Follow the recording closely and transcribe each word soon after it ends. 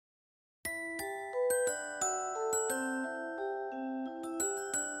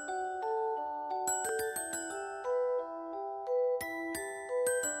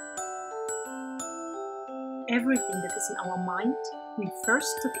Everything that is in our mind, we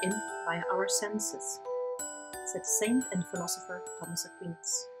first took in via our senses, said saint and philosopher Thomas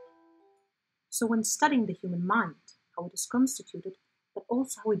Aquinas. So when studying the human mind, how it is constituted, but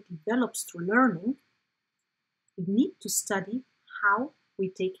also how it develops through learning, we need to study how we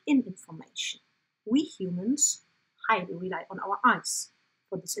take in information. We humans highly rely on our eyes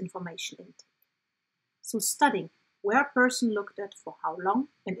for this information intake. So studying where a person looked at for how long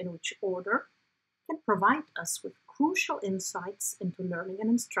and in which order can provide us with crucial insights into learning and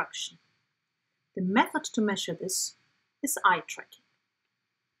instruction. The method to measure this is eye tracking.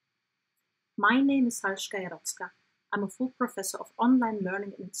 My name is Halszka Jarodzka. I'm a full professor of online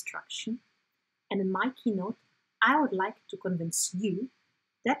learning and instruction, and in my keynote, I would like to convince you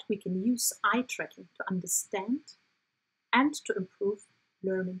that we can use eye tracking to understand and to improve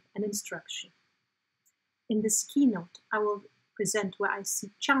learning and instruction. In this keynote, I will present where I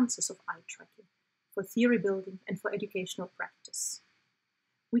see chances of eye tracking for theory building and for educational practice.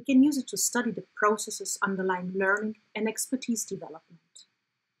 We can use it to study the processes underlying learning and expertise development.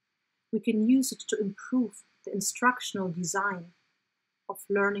 We can use it to improve the instructional design of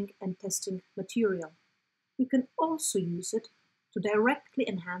learning and testing material. We can also use it to directly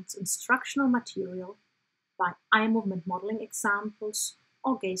enhance instructional material by eye movement modeling examples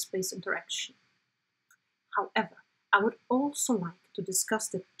or gaze-based interaction. However, I would also like to discuss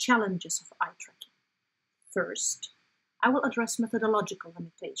the challenges of eye tracking. First, I will address methodological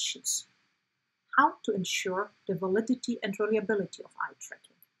limitations. How to ensure the validity and reliability of eye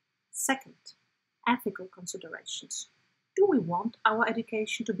tracking. Second, ethical considerations. Do we want our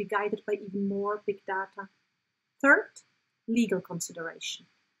education to be guided by even more big data? Third, legal consideration.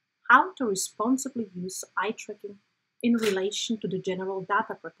 How to responsibly use eye tracking in relation to the General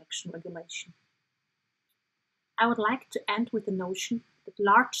Data Protection Regulation. I would like to end with the notion that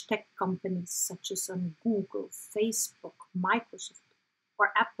large tech companies such as Google, Facebook, Microsoft,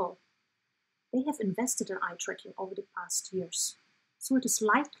 or Apple, they have invested in eye tracking over the past years. So it is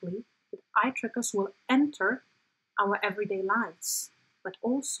likely that eye trackers will enter our everyday lives, but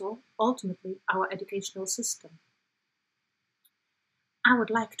also, ultimately, our educational system. I would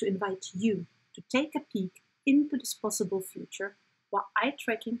like to invite you to take a peek into this possible future where eye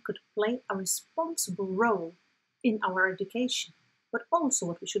tracking could play a responsible role in our education, but also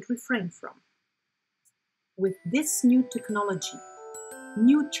what we should refrain from. With this new technology,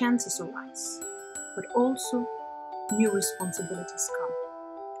 new chances arise, but also new responsibilities come.